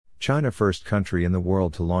China first country in the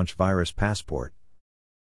world to launch virus passport.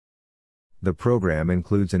 The program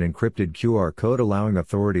includes an encrypted QR code allowing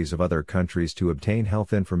authorities of other countries to obtain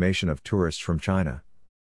health information of tourists from China.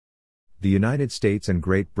 The United States and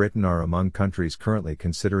Great Britain are among countries currently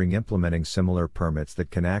considering implementing similar permits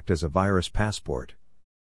that can act as a virus passport.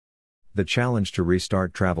 The challenge to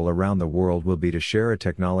restart travel around the world will be to share a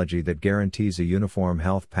technology that guarantees a uniform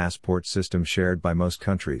health passport system shared by most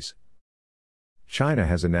countries. China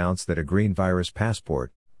has announced that a green virus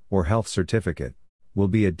passport, or health certificate, will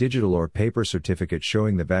be a digital or paper certificate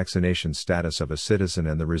showing the vaccination status of a citizen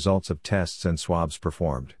and the results of tests and swabs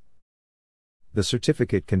performed. The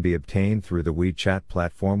certificate can be obtained through the WeChat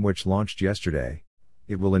platform, which launched yesterday.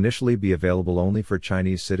 It will initially be available only for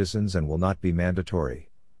Chinese citizens and will not be mandatory.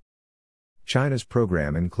 China's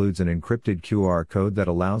program includes an encrypted QR code that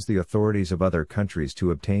allows the authorities of other countries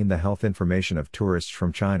to obtain the health information of tourists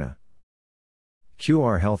from China.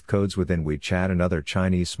 QR health codes within WeChat and other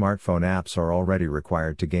Chinese smartphone apps are already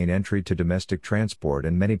required to gain entry to domestic transport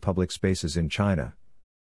and many public spaces in China.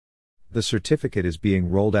 The certificate is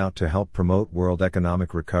being rolled out to help promote world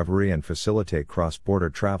economic recovery and facilitate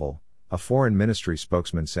cross-border travel, a foreign ministry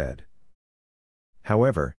spokesman said.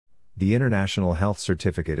 However, the International Health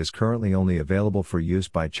Certificate is currently only available for use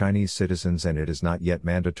by Chinese citizens and it is not yet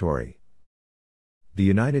mandatory. The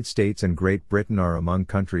United States and Great Britain are among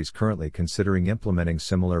countries currently considering implementing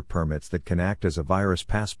similar permits that can act as a virus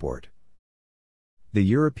passport. The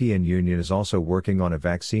European Union is also working on a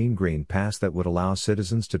vaccine green pass that would allow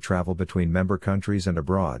citizens to travel between member countries and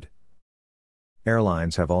abroad.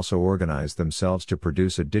 Airlines have also organized themselves to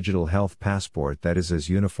produce a digital health passport that is as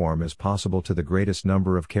uniform as possible to the greatest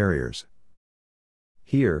number of carriers.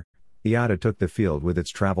 Here, IATA took the field with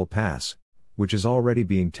its Travel Pass, which is already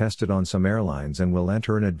being tested on some airlines and will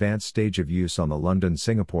enter an advanced stage of use on the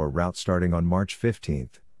London-Singapore route starting on March 15.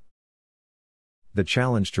 The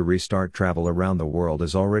challenge to restart travel around the world,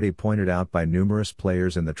 as already pointed out by numerous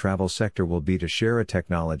players in the travel sector, will be to share a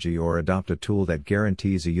technology or adopt a tool that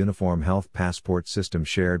guarantees a uniform health passport system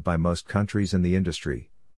shared by most countries in the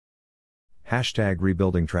industry.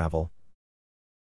 #RebuildingTravel